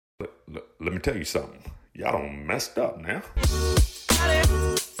Let me tell you something. Y'all done messed up now.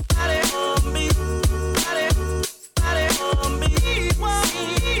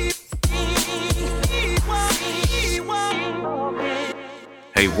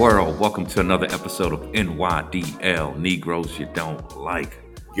 Hey world, welcome to another episode of NYDL, Negroes You Don't Like.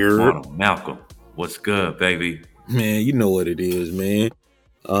 Marlon Malcolm, what's good, baby? Man, you know what it is, man.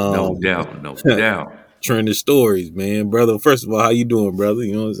 No doubt. Trending stories, man. Brother, first of all, how you doing, brother?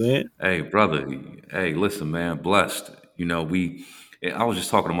 You know what I'm saying? Hey, brother. Hey, listen, man. Blessed. I was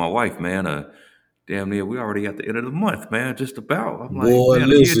just talking to my wife, man. Damn near, we already at the end of the month, man. Just about. I'm like, Boy, man,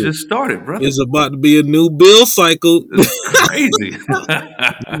 the year listen, just started, brother. it's about to be a new bill cycle. It's crazy.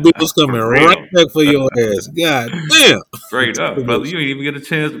 Bills coming For right real. back for your ass. God damn. Straight up, brother. You ain't even get a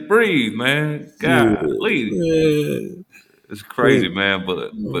chance to breathe, man. Shit, Golly. man. It's crazy, Wait, man. you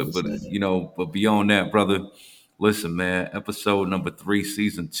know what I'm saying? But beyond that, brother, listen, man. Episode number 3,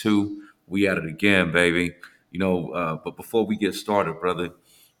 season 2. We at it again, baby. But before we get started, brother,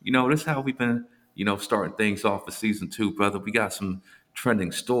 this is how we've been, starting things off for season 2, brother. We got some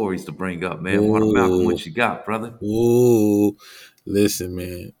trending stories to bring up, man. Marlon Malcolm, what you got, brother? Ooh, listen,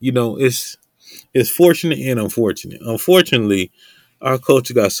 man. It's fortunate and unfortunate. Unfortunately, our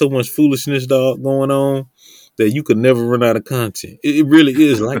culture got so much foolishness, dog, going on that you could never run out of content. It really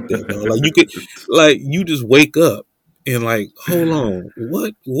is like that, dog. You just wake up and like, hold on,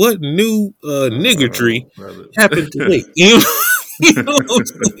 what new niggertry Brother. happened today? You know what I'm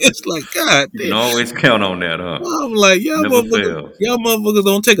saying? It's like, God You can damn. always count on that, huh? I'm like, Never fails. y'all motherfuckers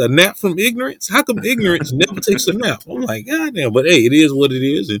don't take a nap from ignorance. How come ignorance never takes a nap? I'm like, God damn. But hey, it is what it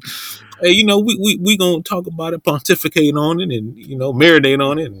is, and hey, we gonna talk about it, pontificate on it, and marinate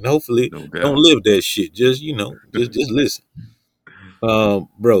on it, and hopefully No don't doubt. live that shit. Just just listen,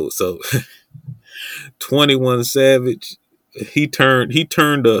 bro. So 21 Savage, he turned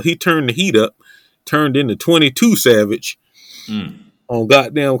the heat up, turned into 22 Savage on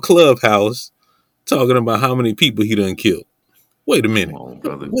goddamn Clubhouse, talking about how many people he done killed. Wait a minute, Come on,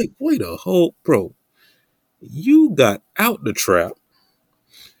 brother. wait a whole bro. You got out the trap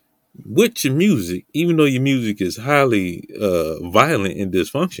with your music, even though your music is highly violent and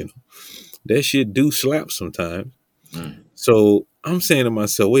dysfunctional. That shit do slap sometimes. So I'm saying to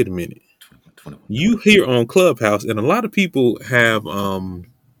myself, wait a minute. 21. You here on Clubhouse, and a lot of people have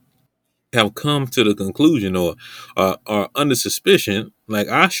come to the conclusion or are under suspicion, like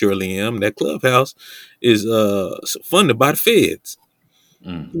I surely am, that Clubhouse is funded by the feds.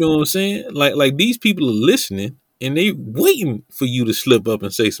 You know what I'm saying? Like these people are listening and they waiting for you to slip up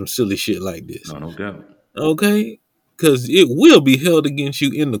and say some silly shit like this. No doubt. Okay? Because it will be held against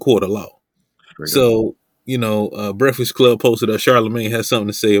you in the court of law. Straight up. So, Breakfast Club posted that Charlemagne had something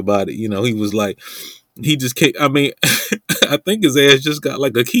to say about it. He was like, he just can't, I mean, I think his ass just got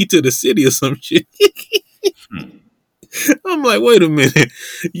like a key to the city or some shit. I'm like, wait a minute.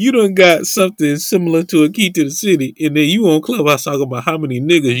 You done got something similar to a key to the city, and then you on Clubhouse talking about how many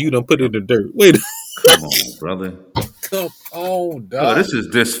niggas you done put in the dirt. Wait. Come on, brother. Come on, dog. Oh, this is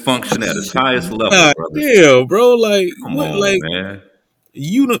dysfunction at its highest level, God brother. damn, bro. Like, Come what? on, Like, man.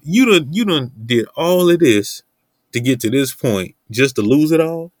 you done did all of this to get to this point just to lose it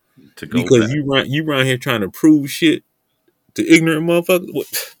all To go because back. you run here trying to prove shit to ignorant motherfuckers.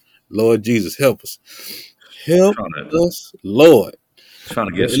 What? Lord Jesus, help us. Help us, Lord. Trying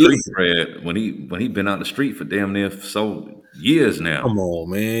to get street cred when he been out the street for damn near so years now. Come on,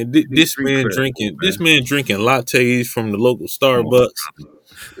 man. This Street man cred, drinking man. lattes from the local Come on, Starbucks. brother.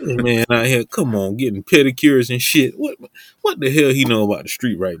 This man out here, come on, getting pedicures and shit. What the hell he know about the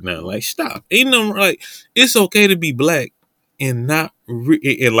street right now? Like, stop. Ain't nothing like. It's okay to be black and not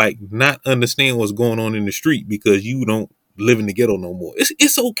not understand what's going on in the street because you don't live in the ghetto no more.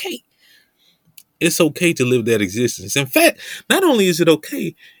 It's okay. It's okay to live that existence. In fact, not only is it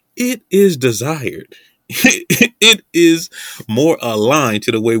okay, it is desired. It is more aligned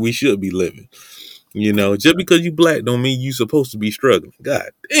to the way we should be living. Just because you black don't mean you supposed to be struggling. God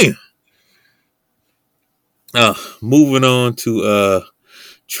damn. Moving on to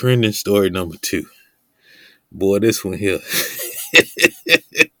trending story number 2. Boy, this one here.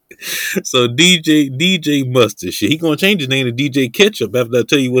 So DJ Mustard shit. He gonna change his name to DJ Ketchup after I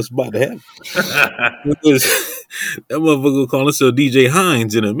tell you what's about to happen. Because that motherfucker call himself DJ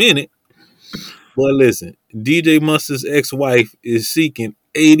Hines in a minute. Boy, listen, DJ Mustard's ex-wife is seeking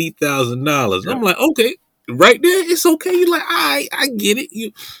 $80,000. Yep. I'm like, okay, right there, it's okay. You're like, I get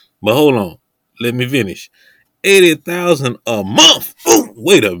it. But hold on, let me finish. $80,000 a month. Ooh,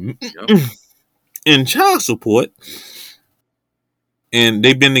 wait a minute. Yep. In child support. and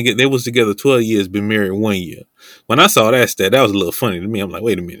they've been together. They was together 12 years, been married 1 year. When I saw that stat, that was a little funny to me. I'm like,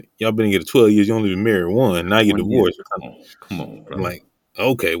 wait a minute, y'all been together 12 years, you only been married one, now you're 1 year. divorced. Come on, I'm brother. like,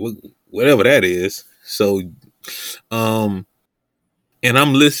 okay, whatever that is. So, um, and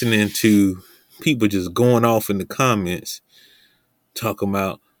I'm listening to people just going off in the comments talking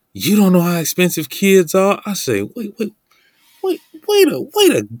about you don't know how expensive kids are. I say, wait, wait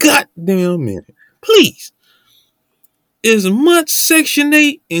a goddamn minute, please. As much Section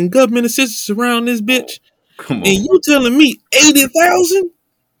 8 and government assistance around this bitch, Come and on, you telling me 80,000?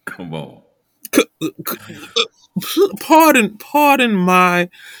 come on. Pardon my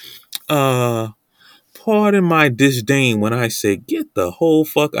uh pardon my disdain when I say get the whole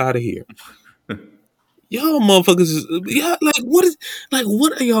fuck out of here. Y'all motherfuckers y'all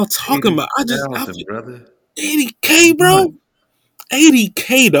what are y'all talking about? I 80,000, brother. 80K, bro. Month.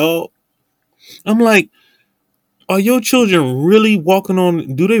 80K, dog. I'm like, are your children really walking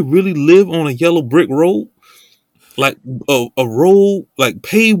on, do they really live on a yellow brick road? Like a road like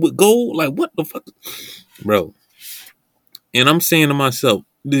paved with gold? Like what the fuck? Bro. And I'm saying to myself,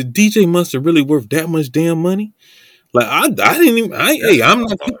 the DJ Mustard really worth that much damn money? Like I didn't even That's hey,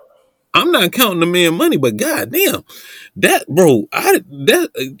 what I thought. I'm not counting the man money, but goddamn, that bro,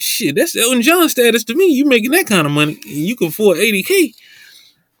 shit, that's Elton John status to me. You making that kind of money, you can afford 80K,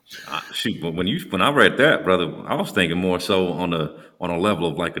 Shoot, but when I read that, brother, I was thinking more so on a level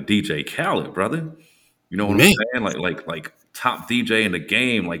of like a DJ Khaled, brother. You know what I'm man, saying? Like top DJ in the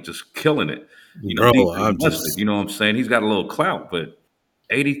game, like just killing it. bro. DJ I'm Mustard. just, You know what I'm saying? He's got a little clout, but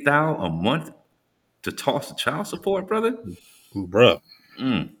 80,000 a month to toss the child support, brother. bro.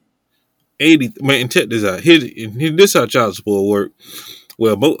 Mm, 80 man, check this out. This how child support work.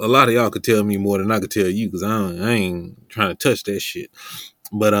 Well, a lot of y'all could tell me more than I could tell you because I ain't trying to touch that shit.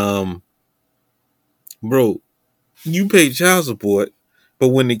 But bro, you pay child support, but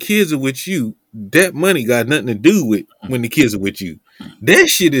when the kids are with you, that money got nothing to do with when the kids are with you. That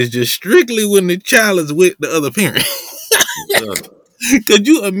shit is just strictly when the child is with the other parent. brother, Could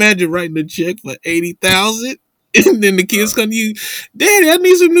you imagine writing a check for 80,000 and then the kids come to you, Daddy, I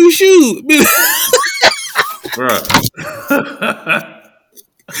need some new shoes, bruh.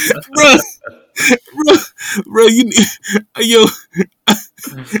 bro, bro, bro. Yo,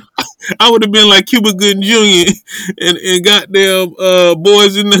 I would have been like Cuba Gooding Jr. and goddamn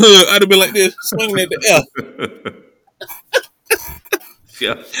boys in the hood. I'd have been like this, swinging at the air.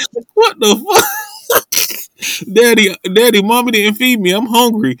 Yeah, What the fuck? Daddy, mommy didn't feed me. I'm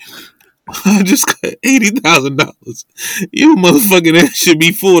hungry. I just got $80,000. You motherfucking ass should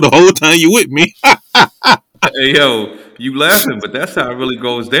be full the whole time you with me. hey yo, you laughing, but that's how it really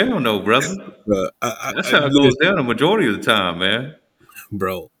goes down, though, brother. Bro, That's I how it knew goes that, down the majority of the time, man.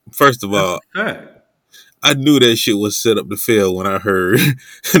 bro. First of That's all, a fact. I knew that shit was set up to fail when I heard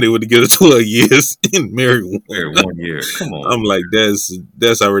they would get 12 years and marry one. There, 1 year. Come I'm on. like,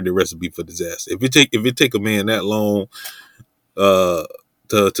 that's already a recipe for disaster. If it take a man that long uh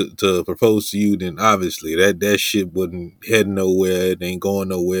to propose to you, then obviously that shit wouldn't head nowhere. It ain't going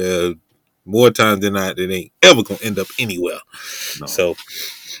nowhere. More times than not, it ain't ever gonna end up anywhere. No. So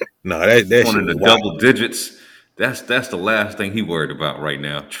no, that Going shit into was wild, double digits, that's the last thing he worried about right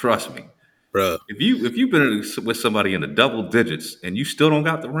now. Trust me. bro. If you've been with somebody in the double digits and you still don't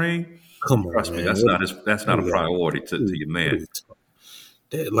got the ring, Come on, trust me, man. What that's what not are a y'all? priority to your What are man. you talking?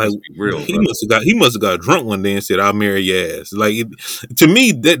 That, like Let's be real, he brother. must have got drunk one day and said, "I'll marry your ass." Like to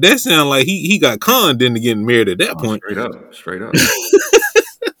me, that sounds like he got conned into getting married at that Oh, point. straight up.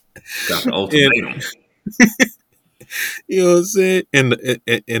 Got the And ultimatum. you know what I'm saying. And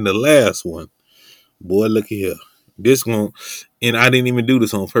the last one, boy, look at here. This one, and I didn't even do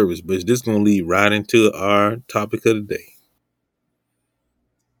this on purpose, but this gonna lead right into our topic of the day.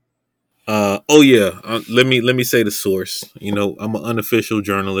 Oh yeah. Let me say the source. I'm an unofficial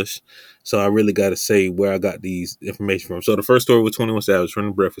journalist, so I really got to say where I got these information from. So the first story was 21 Savage from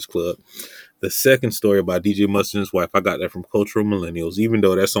the Breakfast Club. The second story about DJ Mustard and his wife, I got that from Cultural Millennials. Even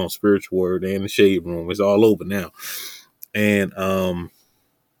though that's on Spiritual Word and the Shade Room, it's all over now. And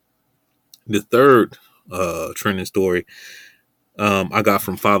the third trending story, I got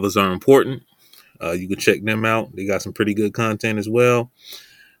from Fathers Are Important. You can check them out. They got some pretty good content as well.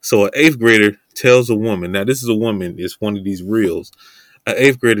 So an eighth grader tells a woman, now this is a woman, it's one of these reels. An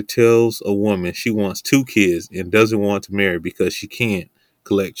eighth grader tells a woman she wants two kids and doesn't want to marry because she can't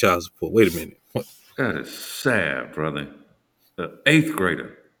collect child support. Wait a minute. What? That is sad, brother. The eighth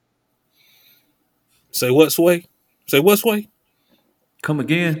grader. Say what, Sway? Say what, Sway? Come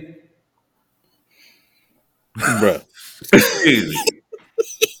again? Bruh. Crazy.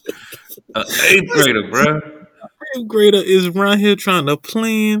 An eighth grader, bruh. Eighth grader is around here trying to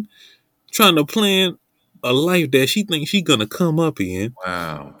plan a life that she thinks she gonna come up in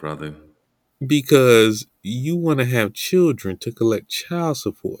Wow, brother. because you want to have children to collect child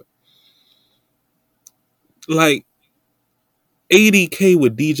support. Like 80K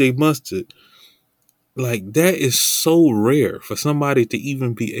with DJ Mustard. Like that is so rare for somebody to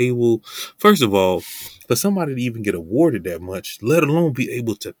even be able. First of all, for somebody to even get awarded that much, let alone be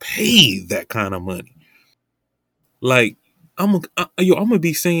able to pay that kind of money. Like I'm gonna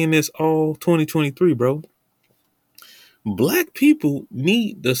be saying this all 2023, bro. Black people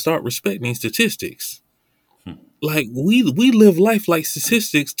need to start respecting statistics. Hmm. Like we live life like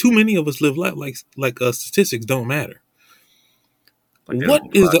statistics. Too many of us live life like statistics don't matter. Like they don't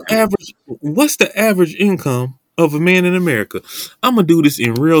What is apply the to it. average? What's the average income of a man in America? I'm gonna do this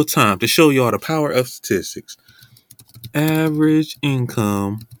in real time to show y'all the power of statistics. Average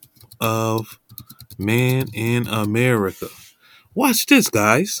income of man in America. Watch this,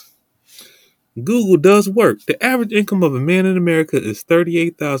 guys. Google does work. The average income of a man in America is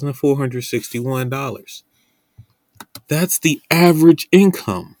 $38,461. That's the average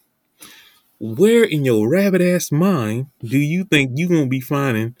income. Where in your rabbit ass mind do you think you're gonna be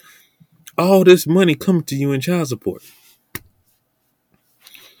finding all this money coming to you in child support?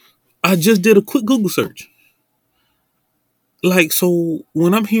 I just did a quick Google search. Like, so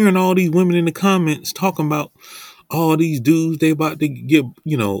when I'm hearing all these women in the comments talking about all these dudes they about to get,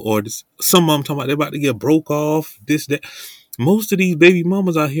 or some of them talking about they about to get broke off, this, that. Most of these baby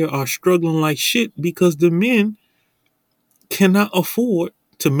mamas out here are struggling like shit because the men cannot afford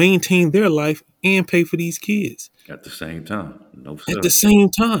to maintain their life and pay for these kids At the same time. No, at the sir. same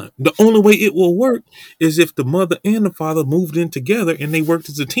time. The only way it will work is if the mother and the father moved in together and they worked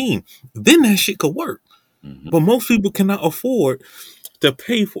as a team. Then that shit could work. Hmm. But most people cannot afford to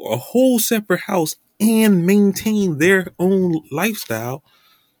pay for a whole separate house and maintain their own lifestyle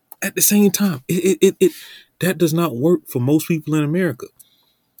at the same time. That does not work for most people in America.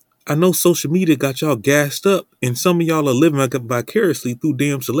 I know social media got y'all gassed up, and some of y'all are living like vicariously through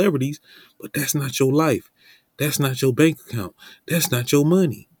damn celebrities, but that's not your life. That's not your bank account. That's not your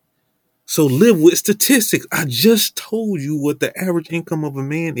money. So live with statistics. I just told you what the average income of a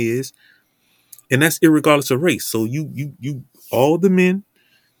man is, and that's irregardless of race. So you all the men,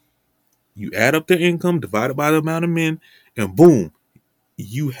 you add up their income divided by the amount of men, and boom,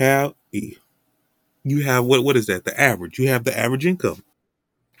 you have a you have what is that? The average. You have the average income.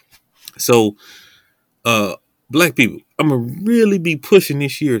 So uh black people, I'm gonna really be pushing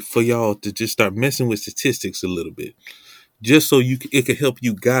this year for y'all to just start messing with statistics a little bit, just so it can help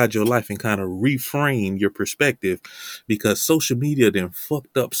you guide your life and kind of reframe your perspective, because social media then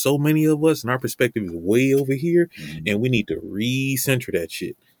fucked up so many of us and our perspective is way over here, Hmm. and we need to recenter that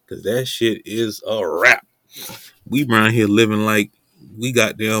shit because that shit is a wrap. We around here living like we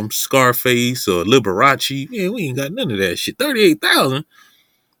got them Scarface or Liberace. Man, we ain't got none of that shit. 38,000.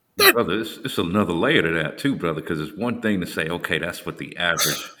 That Brother, it's another layer to that too, brother, because it's one thing to say, okay, that's what the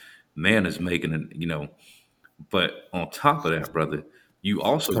average man is making, and but on top of that, brother, you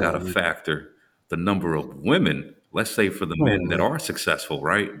also come got to on, man. factor the number of women. Let's say for the Come men on, that man. are successful,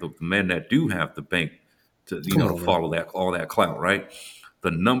 right? The men that do have the bank to Come to on, man. follow that all that clout, right?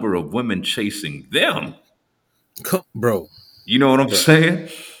 The number of women chasing them, Come, bro, you know what I'm bro, saying?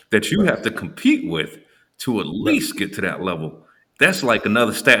 That you bro, have to compete with to at bro, least get to that level. That's like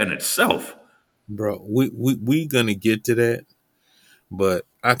another stat in itself. bro. We gonna get to that, but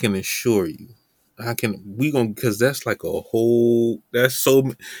I can assure you, we gonna because that's like a whole. That's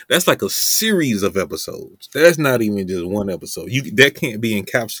like a series of episodes. That's not even just one episode. That can't be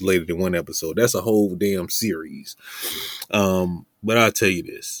encapsulated in one episode. That's a whole damn series. But I'll tell you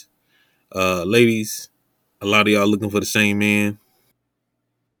this, ladies, a lot of y'all looking for the same man,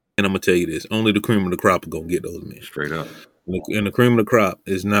 and I'm gonna tell you this: only the cream of the crop are gonna get those men. Straight up. And the cream of the crop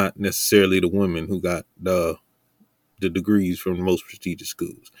is not necessarily the women who got the degrees from the most prestigious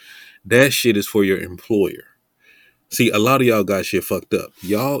schools. That shit is for your employer. See, a lot of y'all got shit fucked up.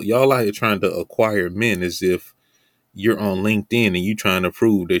 Y'all out here trying to acquire men as if you're on LinkedIn and you trying to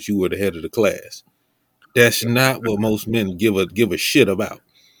prove that you were the head of the class. That's not what most men give a shit about.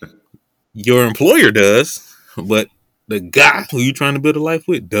 Your employer does, but the guy who you trying to build a life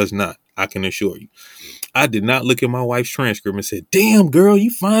with does not. I can assure you. I did not look at my wife's transcript and said, "Damn, girl, you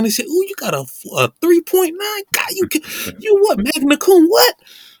fine." And said, "Ooh, you got a 3.9. God, you what magna cum what?"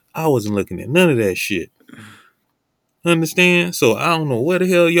 I wasn't looking at none of that shit. Understand? So I don't know where the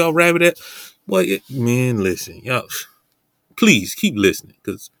hell y'all rabbit at. Well, man, listen, y'all, please keep listening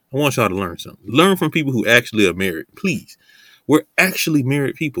because I want y'all to learn something. Learn from people who actually are married, please. We're actually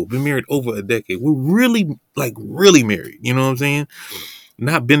married people. Been married over a decade. We're really like really married. You know what I'm saying?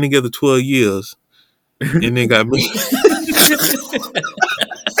 Not been together 12 years and then got married.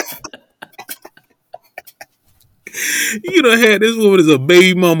 You know, had this woman as a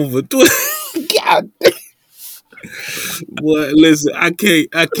baby mama for 12. God, boy, listen, I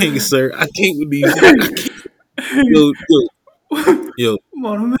can't, sir. I can't with these. I can't. Yo, yo, yo. Come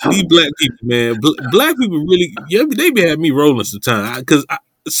on, These Malcolm. black people, man. Black people really, yeah, they be having me rolling sometimes. Because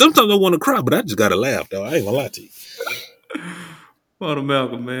sometimes I want to cry, but I just gotta laugh, though. I ain't gonna lie to you. Come on,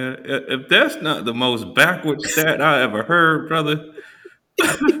 Malcolm, man. If that's not the most backward stat I ever heard, brother.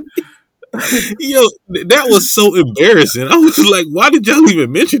 Yo, that was so embarrassing. I was like, why did y'all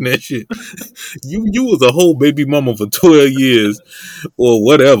even mention that shit? You was a whole baby mama for 12 years or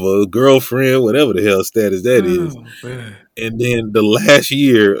whatever, girlfriend, whatever the hell status that is. Oh man. And then the last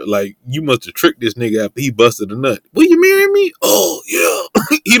year, like, you must have tricked this nigga after he busted a nut. Will you marry me? Oh, yeah.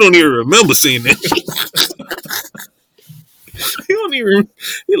 He don't even remember seeing that shit. He don't even,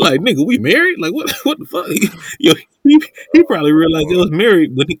 he like, nigga, we married? Like, what the fuck? Yo, he probably realized they was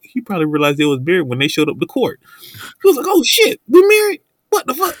married, but he probably realized they was married when they showed up to court. He was like, oh, shit, we married? What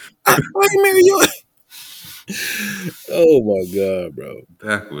the fuck? I ain't married you. Oh, my God, bro.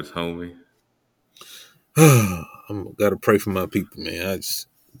 Backwards, homie. I'm gotta pray for my people, man. I just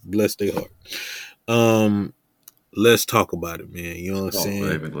bless their heart. Um, let's talk about it, man. You know what I'm Talk, saying?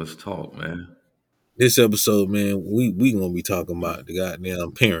 baby. Let's talk, man. This episode, man, we gonna be talking about the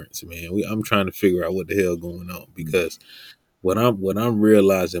goddamn parents, man. I'm trying to figure out what the hell going on because what I'm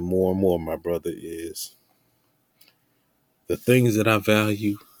realizing more and more, my brother, is the things that I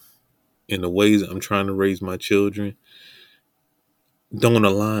value and the ways I'm trying to raise my children don't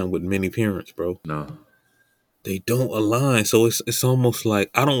align with many parents, bro. No. They don't align. So it's almost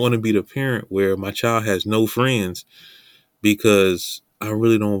like I don't want to be the parent where my child has no friends because I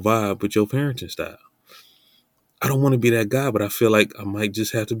really don't vibe with your parenting style. I don't want to be that guy, but I feel like I might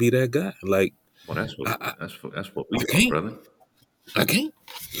just have to be that guy. Like Well, that's what I that's what we are, can't. brother. I can't.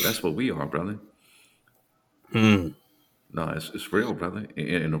 That's what we are, brother. Hmm. No, it's real, brother.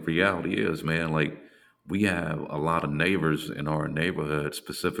 And the reality is, man, like we have a lot of neighbors in our neighborhood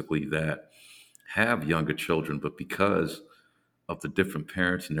specifically that have younger children, but because of the different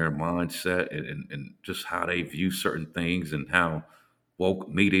parents and their mindset and just how they view certain things and how woke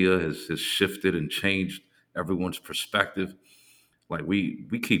media has shifted and changed everyone's perspective. Like we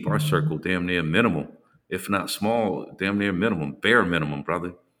keep our circle damn near minimal, if not small, damn near minimum, bare minimum,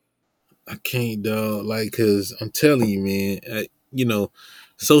 brother. I can't, dog. Like, cause I'm telling you, man.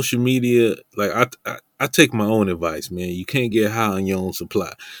 Social media. Like, I take my own advice, man. You can't get high on your own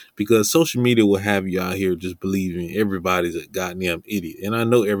supply, because social media will have you out here just believing everybody's a goddamn idiot, and I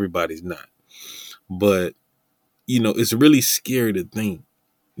know everybody's not. But it's really scary to think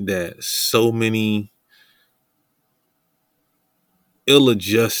that so many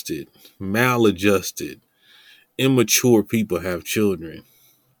ill-adjusted, maladjusted, immature people have children,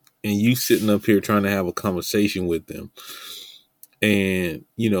 and you sitting up here trying to have a conversation with them. And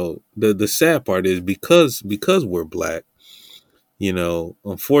the sad part is because we're black,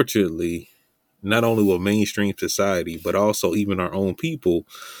 unfortunately, not only will mainstream society, but also even our own people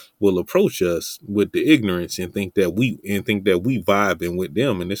will approach us with the ignorance and think that we vibing with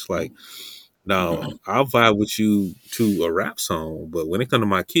them. And it's like, now I'll vibe with you to a rap song, but when it comes to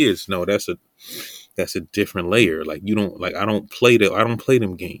my kids, no, that's a different layer. Like, you don't, like, I don't play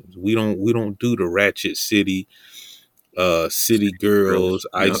them games. We don't do the ratchet city Girls, girls,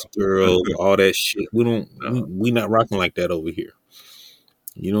 yep. ice girls, all that shit. We don't No, we not rocking like that over here.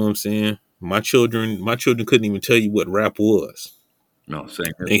 You know what I'm saying? My children couldn't even tell you what rap was. no, same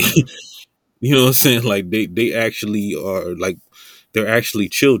here, They, brother. you know what I'm saying? Like, they actually are, like, they're actually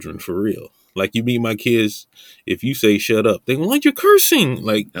children for real. Like, you meet my kids, if you say shut up, they go, like, you're cursing.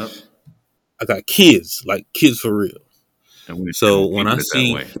 Like, Yep. I got kids, like kids for real. And we intend So on when I keeping it that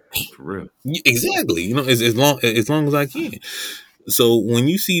see way. For real. exactly, as long as I can. So when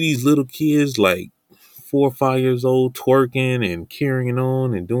you see these little kids like 4 or 5 years old twerking and carrying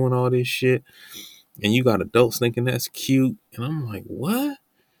on and doing all this shit, and you got adults thinking that's cute, and I'm like, what?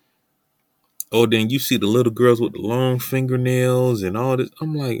 Oh, then you see the little girls with the long fingernails and all this.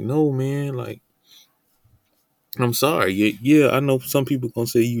 I'm like, no, man. Like, I'm sorry. Yeah, yeah, I know some people gonna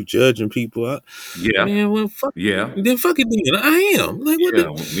say you judging people. Yeah, Man, well, fuck. yeah, Then fuck it. Then I am. Like, what yeah.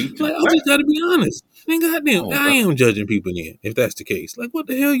 the? Me too. Like, I Right. just gotta be honest. Then goddamn, Come on, I brother. am judging people. Then, if that's the case, like, what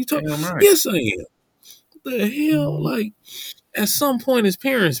the hell you talk? Damn right. Yes, I am. What the hell? Like, at some point as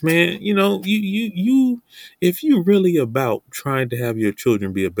parents, man, if you really about trying to have your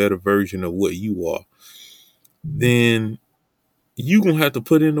children be a better version of what you are, then you gonna have to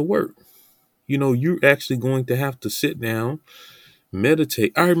put in the work. You're actually going to have to sit down,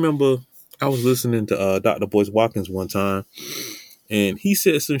 meditate. I remember I was listening to Dr. Boyce Watkins one time, and he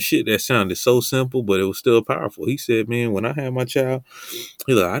said some shit that sounded so simple, but it was still powerful. He said, "Man, when I had my child,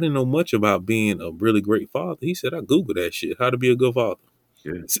 I didn't know much about being a really great father." He said, "I Googled that shit, how to be a good father."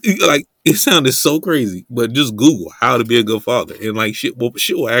 Yeah, Like, it sounded so crazy, but just Google how to be a good father, and like shit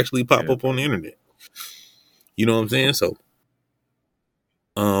will actually pop yeah, up on the brother. internet. You know what I'm saying? So,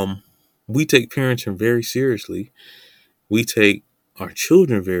 um, we take parenting very seriously. We take our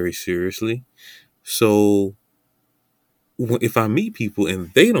children very seriously. So, if I meet people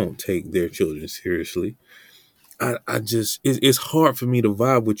and they don't take their children seriously, I just it's hard for me to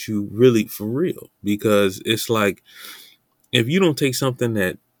vibe with you really for real, because it's like, if you don't take something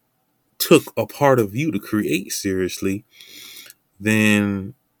that took a part of you to create seriously,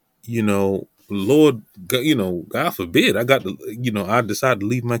 then, Lord, God forbid, I decide to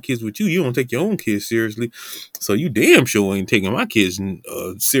leave my kids with you. You don't take your own kids seriously, so you damn sure ain't taking my kids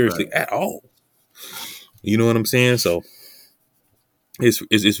seriously Right. at all. You know what I'm saying? So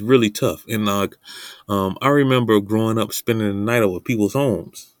it's really tough. And like, I remember growing up spending the night over people's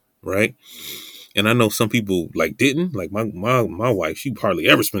homes, right? And I know some people like didn't, like my wife. She hardly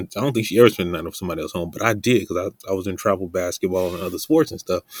ever spent. I don't think she ever spent the night over somebody else's home, but I did, because I was in travel basketball and other sports and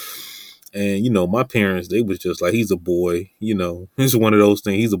stuff. And my parents, they was just like, he's a boy. It's one of those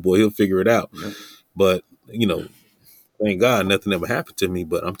things. He's a boy. He'll figure it out. Yep. But thank God nothing ever happened to me.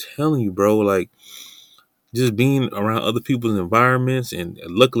 But I'm telling you, bro, like, just being around other people's environments, and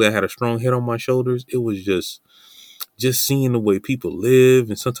luckily I had a strong head on my shoulders. It was just seeing the way people live,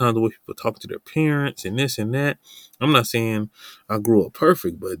 and sometimes the way people talk to their parents and this and that. I'm not saying I grew up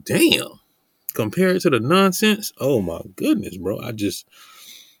perfect, but damn, compared to the nonsense, oh my goodness, bro. I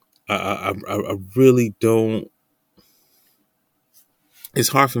really don't. It's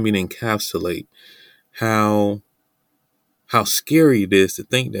hard for me to encapsulate how how scary it is to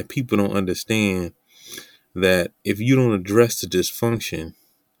think that people don't understand that if you don't address the dysfunction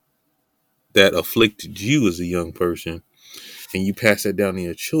that afflicted you as a young person, and you pass that down to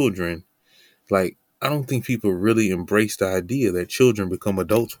your children, like, I don't think people really embrace the idea that children become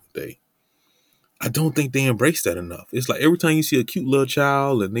adults one day. I don't think they embrace that enough. It's like every time you see a cute little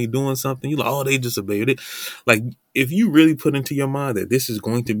child and they doing something, you're like, oh, they just a baby. Like, if you really put into your mind that this is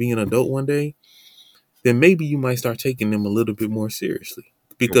going to be an adult one day, then maybe you might start taking them a little bit more seriously.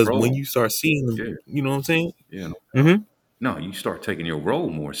 Your Because when role. you start seeing them, Yeah. you know what I'm saying? Yeah. No doubt. Mm-hmm. No, you start taking your role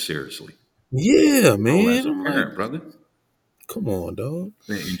more seriously. Yeah, Your role as man. a I'm like, parent, brother. come on, dog.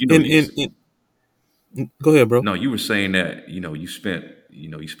 And And go ahead, bro. no, you were saying that you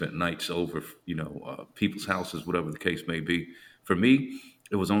spent nights over people's houses, whatever the case may be. For me,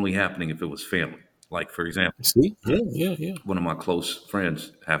 it was only happening if it was family. Like for example, See? Yeah, yeah, yeah. one of my close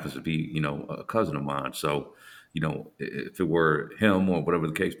friends happens to be a cousin of mine. So if it were him or whatever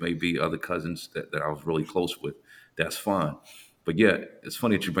the case may be, other cousins that I was really close with, that's fine. But yeah, it's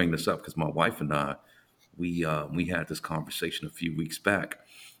funny that you bring this up because my wife and I, we had this conversation a few weeks back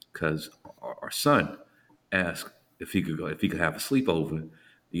because our son asked if he could have a sleepover,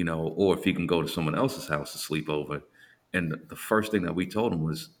 or if he can go to someone else's house to sleep over. And the first thing that we told him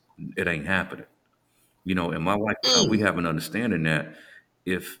was, it ain't happening. And my wife and I, we Mm. have an understanding that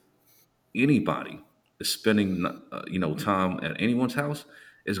if anybody is spending time at anyone's house,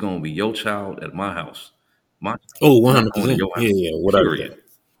 it's going to be your child at my house. My child Oh, is not going to 100%. your Yeah, house. yeah. Without a Period. doubt.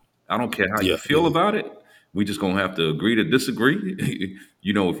 I don't care how you Yeah, feel yeah, about it. We just gonna have to agree to disagree.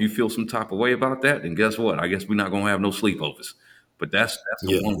 If you feel some type of way about that, then guess what? I guess we're not gonna have no sleepovers. But that's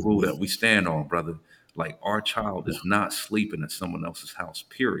the yeah, one rule yeah, that we stand on, brother. Like our child yeah, is not sleeping at someone else's house.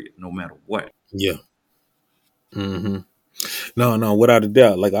 Period. No matter what. yeah. Hmm. No, no, without a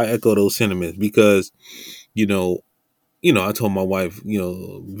doubt. Like, I echo those sentiments, because you know, I told my wife,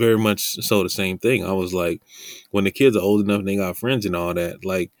 very much so the same thing. I was like, when the kids are old enough and they got friends and all that,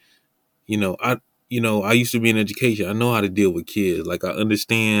 like, I, I used to be in education. I know how to deal with kids. Like, I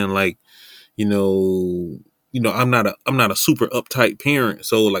understand, like, you know, I'm not a super uptight parent,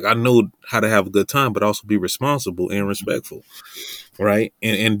 so like, I know how to have a good time, but also be responsible and respectful, right?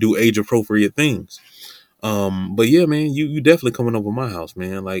 And do age appropriate things. But yeah, man, you definitely coming over my house,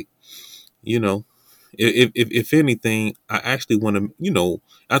 man. Like, you know, if anything, I actually want to,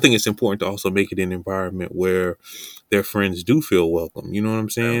 I think it's important to also make it an environment where their friends do feel welcome. You know what I'm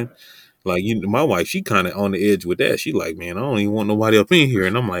Yeah, saying? Like, my wife, she kind of on the edge with that. She like, man, I don't even want nobody up in here.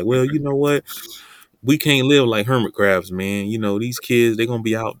 And I'm like, well, you know what? We can't live like hermit crabs, man. These kids, they're gonna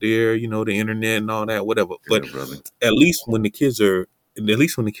be out there, the internet and all that, whatever. But yeah, brother. at least when the kids are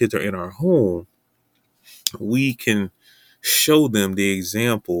in our home, we can show them the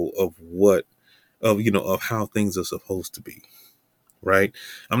example of what of of how things are supposed to be, right?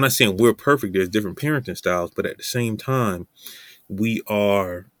 I'm not saying we're perfect. There's different parenting styles, but at the same time, we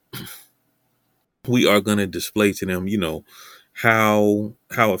are going to display to them, how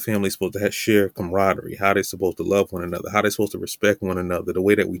a family's supposed to share camaraderie, how they're supposed to love one another, how they're supposed to respect one another, the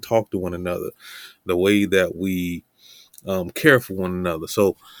way that we talk to one another, the way that we care for one another.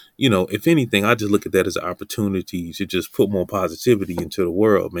 So, if anything, I just look at that as an opportunity to just put more positivity into the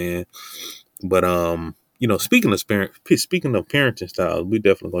world, man. But speaking of parenting styles, we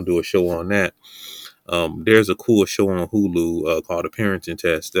definitely gonna do a show on that. There's a cool show on Hulu called The Parenting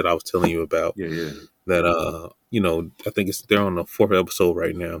Test that I was telling you about. Yeah, yeah. That I think they're on the fourth episode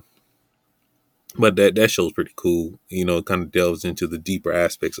right now. But that show's pretty cool. It kind of delves into the deeper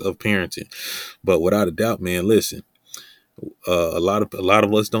aspects of parenting. But without a doubt, man, listen, a lot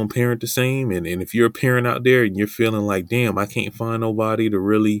of us don't parent the same. And if you're a parent out there and you're feeling like, damn, I can't find nobody to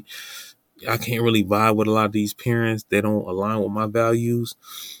really, I can't really vibe with a lot of these parents. They don't align with my values.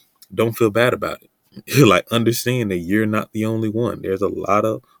 Don't feel bad about it. Like, understand that you're not the only one. There's a lot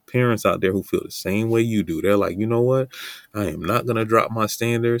of parents out there who feel the same way you do. They're like, you know what? I am not going to drop my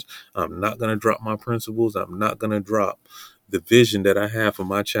standards. I'm not going to drop my principles. I'm not going to drop the vision that I have for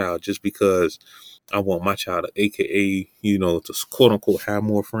my child just because I want my child to, AKA, to quote unquote have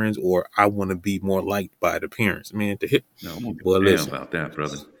more friends, or I want to be more liked by the parents. Man, to hit, No, I don't give boy, a damn listen, about that,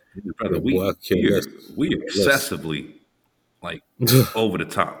 brother. Brother, yeah, boy, I care less. we Less. excessively like over the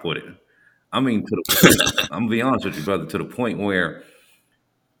top with it. I mean, to the point. I'm gonna be honest with you, brother. To the point where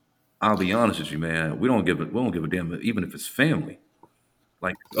I'll be honest with you, man. We don't give a damn, even if it's family.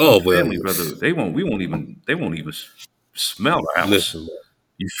 Like some Oh well, family, brother. They won't. We won't even. They won't even smell the house. listen,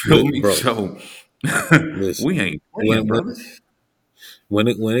 You feel me? bro. So Listen, we ain't playing, when when brother.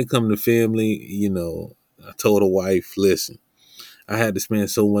 when it come to family, I told a wife, listen, I had to spend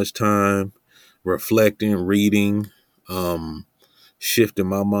so much time reflecting, reading, um, shifting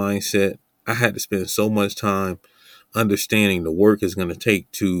my mindset. I had to spend so much time understanding the work it's going to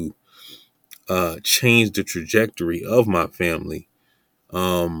take to change the trajectory of my family.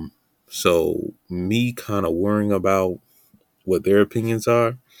 Um, so me kind of worrying about what their opinions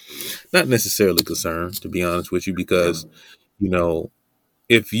are, not necessarily concerned, to be honest with you, Brother. because you know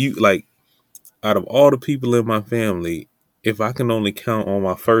if you like, out of all the people in my family, if I can only count on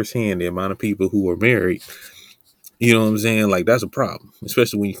my first hand the amount of people who are married, you know what I'm saying? Like, that's a problem,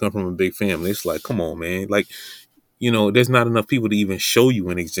 especially when you come from a big family. It's like, come on, man. Like, there's not enough people to even show you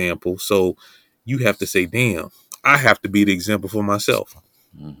an example. So you have to say, damn, I have to be the example for myself.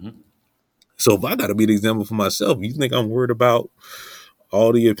 Hmm. So if I got to be the example for myself, you think I'm worried about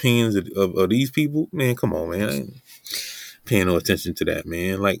all the opinions of these people? Man, come on, man. I ain't paying no attention to that,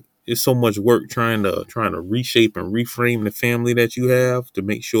 man. Like, it's so much work trying to reshape and reframe the family that you have to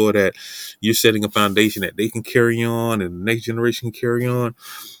make sure that you're setting a foundation that they can carry on and the next generation can carry on.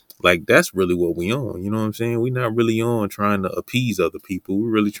 Like, that's really what we on. You know what I'm saying? We're not really on trying to appease other people. We're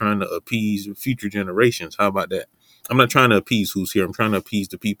really trying to appease future generations. How about that? I'm not trying to appease who's here. I'm trying to appease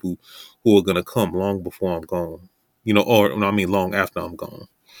the people who are gonna come long before I'm gone. Or no, I mean long after I'm gone.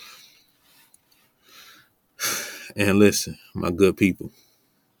 And listen, my good people.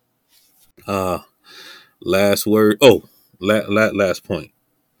 Uh last word. Oh, last point.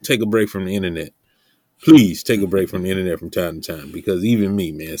 Take a break from the internet. Please take a break from the internet from time to time, because even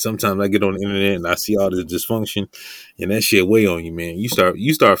me, man, sometimes I get on the internet and I see all this dysfunction and that shit weigh on you, man. You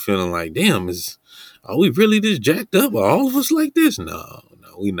start feeling like, damn, are we really this jacked up? Are all of us like this? No,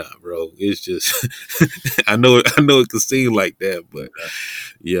 we not, bro. It's just I know it could seem like that, but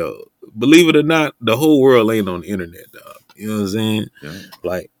yo, believe it or not, the whole world ain't on the internet, dog. You know what I'm saying? Yeah.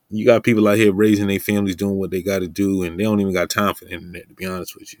 Like, you got people out here raising their families, doing what they got to do, and they don't even got time for the internet, to be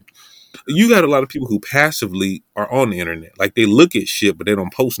honest with you. You got a lot of people who passively are on the internet. Like, they look at shit, but they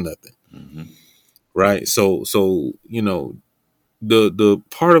don't post nothing. Hmm. Right. So, the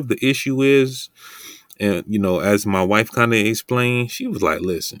part of the issue is, and as my wife kind of explained, she was like,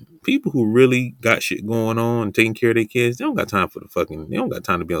 listen, people who really got shit going on and taking care of their kids, they don't got time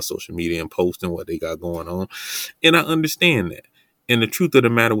to be on social media and posting what they got going on. And I understand that. And the truth of the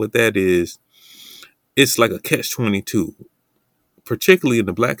matter with that is, it's like a catch-22. Particularly in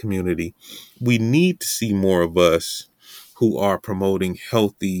the black community, we need to see more of us who are promoting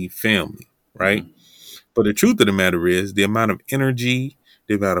healthy family, right? Hmm. But the truth of the matter is, the amount of energy,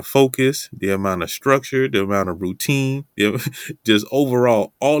 the amount of focus, the amount of structure, the amount of routine, just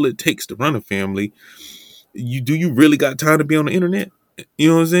overall, all it takes to run a family. You really got time to be on the internet? You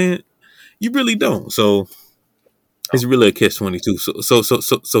know what I'm saying? You really don't. So It's really a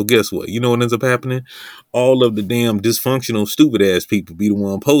catch-22. So guess what? You know what ends up happening? All of the damn dysfunctional, stupid ass people be the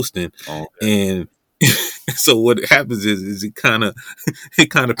one posting, Oh, and so what happens is it kind of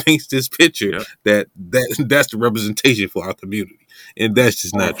paints this picture yeah. that's the representation for our community, and It's that's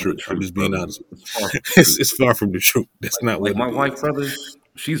just far not from the true. I'm truth, just being brother. honest with It's far from you. the truth. It's far from the truth. That's not Like what my it wife, is. brother,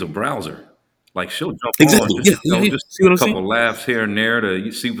 she's a browser. Like she'll jump on, Exactly. just Yeah, yeah, yeah. just See get what a I'm saying? couple laughs here and there to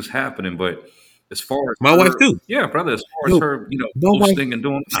you see what's happening. But as far as My wife her, too. yeah, brother, as far as Yo, her, my wife, posting and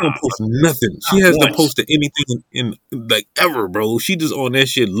doing, she nah, don't post brother, nothing. She not hasn't once. posted anything in like ever, bro. She just on that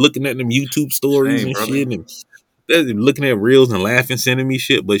shit, looking at them YouTube stories Same, and brother. shit, and looking at reels and laughing, sending me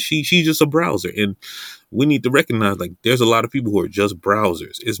shit. But she's just a browser, and we need to recognize like there's a lot of people who are just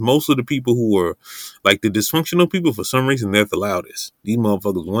browsers. It's most of the people who are like the dysfunctional people. For some reason, they're the loudest. These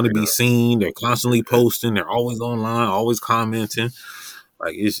motherfuckers want to Straight be up. seen. They're constantly Yeah. posting. They're always online, always commenting.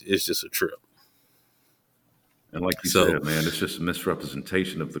 Like it's just a trip. And like you So, said, man, it's just a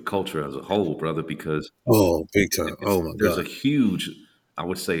misrepresentation of the culture as a whole, brother, because oh, big time. Oh my there's a god. huge, I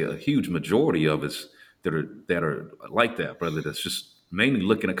would say, a huge majority of us that are like that, brother. That's just mainly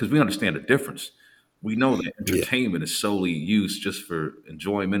looking at because we understand the difference. We know that Yeah, entertainment is solely used just for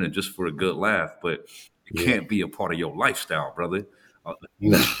enjoyment and just for a good laugh, but it yeah. can't be a part of your lifestyle, brother. A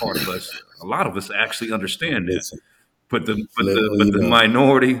Nah, huge part of us, a lot of us actually understand that. listen. But the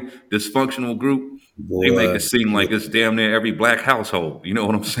minority dysfunctional group, they make Boy, it seem like look, it's damn near every black household. You know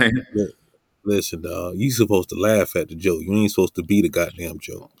what I'm saying? look, listen, dog. You supposed to laugh at the joke. You ain't supposed to be the goddamn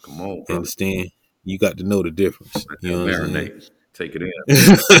joke. Come on, You brother. understand? You got to know the difference. Let You that know what I'm marinate. Take it in.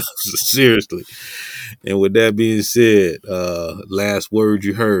 saying? Seriously. And with that being said, last word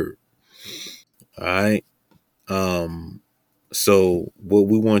you heard. All right. Um. So what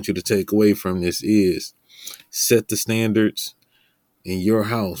we want you to take away from this is set the standards in your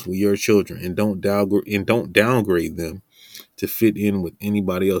house with your children, and don't downgrade them to fit in with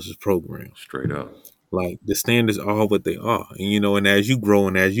anybody else's program. Straight up. Like the standards are what they are, and and as you grow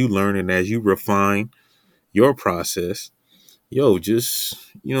and as you learn and as you refine your process, yo, just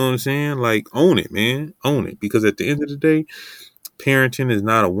what I'm saying, like own it, man, own it. Because at the end of the day, parenting is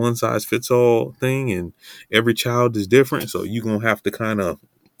not a one size fits all thing, and every child is different. So you're gonna have to kind of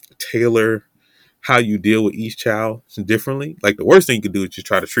tailor how you deal with each child differently. Like the worst thing you can do is just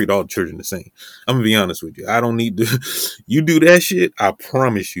try to treat all the children the same. I'm gonna be honest with you. I don't need to. You do that shit, I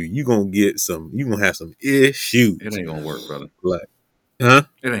promise you, you gonna get some. You gonna have some It issues. ain't gonna work, brother. Like, huh?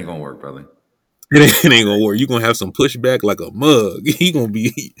 It ain't gonna work, brother. It ain't gonna work. You gonna have some pushback like a mug. You gonna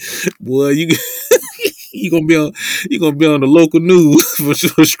be, boy. You gonna be on. You gonna be on the local news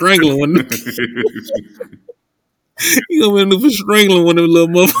for strangling one. You gonna be on the news for strangling one of them little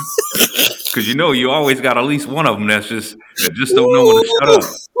motherfuckers. Because you always got at least one of them that just don't know when to shut up,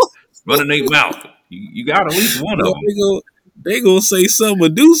 running their mouth. You got at least one of Boy, them. they gonna say something or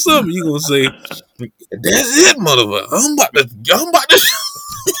do something. You gonna say, "That's it, motherfucker. I'm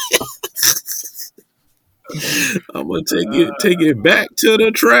gonna take it back to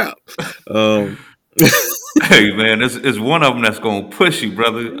the trap." Um, Hey man, it's one of them that's gonna push you,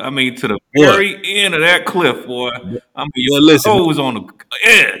 brother. I mean, to the boy, very end of that cliff, boy. I mean, boy, your listen, toes on the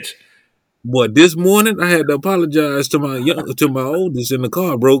edge. boy. This morning I had to apologize to my oldest in the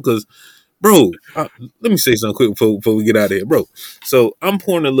car, bro, because bro, let me say something quick before we get out of here, bro. So I'm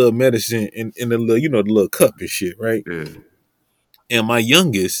pouring a little medicine in the little, the little cup and shit, right? Yeah. And my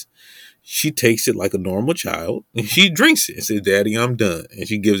youngest, she takes it like a normal child and she drinks it and says, "Daddy, I'm done," and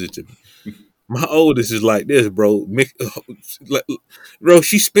she gives it to me. My oldest is like this, bro. Bro,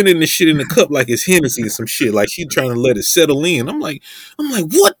 she's spinning the shit in the cup like it's Hennessy or some shit. Like she trying to let it settle in. I'm like,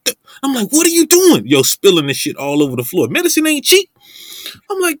 what? I'm like, what are you doing? Yo, spilling this shit all over the floor. Medicine ain't cheap.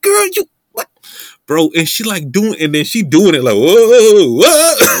 I'm like, girl, you what, bro? And she like doing, and then she doing it like, whoa,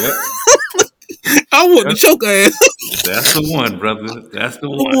 whoa. Yep. I want to Yep. choke her ass. That's the one, brother. That's the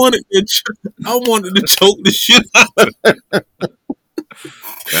I one. wanted to, I wanted to choke the shit out.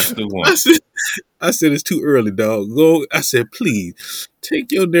 That's the one. I said, I said, it's too early, dog. Go. I said, please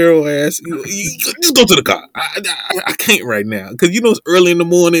take your narrow ass. Just go to the car. I can't right now because it's early in the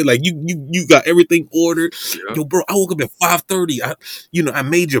morning. Like you got everything ordered. Yep. Yo, bro, I woke up at 5:30. I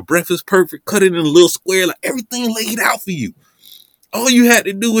made your breakfast perfect. Cut it in a little square. Like everything laid out for you. All you had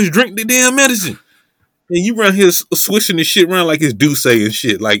to do was drink the damn medicine. And you run here swishing this shit around like it's Douce and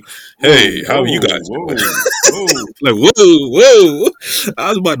shit. Like, Whoa, hey, how are you whoa, guys doing? whoa, whoa. Like, whoa, whoa. I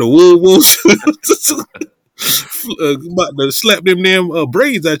was about to whoa. About to slap them damn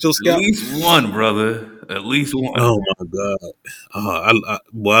braids out your At scalp. least one, brother. At least one. Oh my God.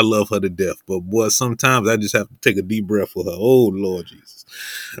 Boy, I love her to death. But boy, sometimes I just have to take a deep breath for her. Oh Lord Jesus.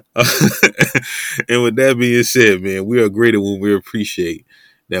 And with that being said, man, we are greater when we appreciate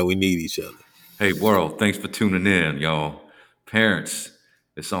that we need each other. Hey, world, thanks for tuning in, y'all. Parents,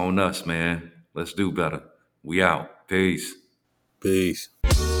 it's on us, man. Let's do better. We out. Peace. Peace.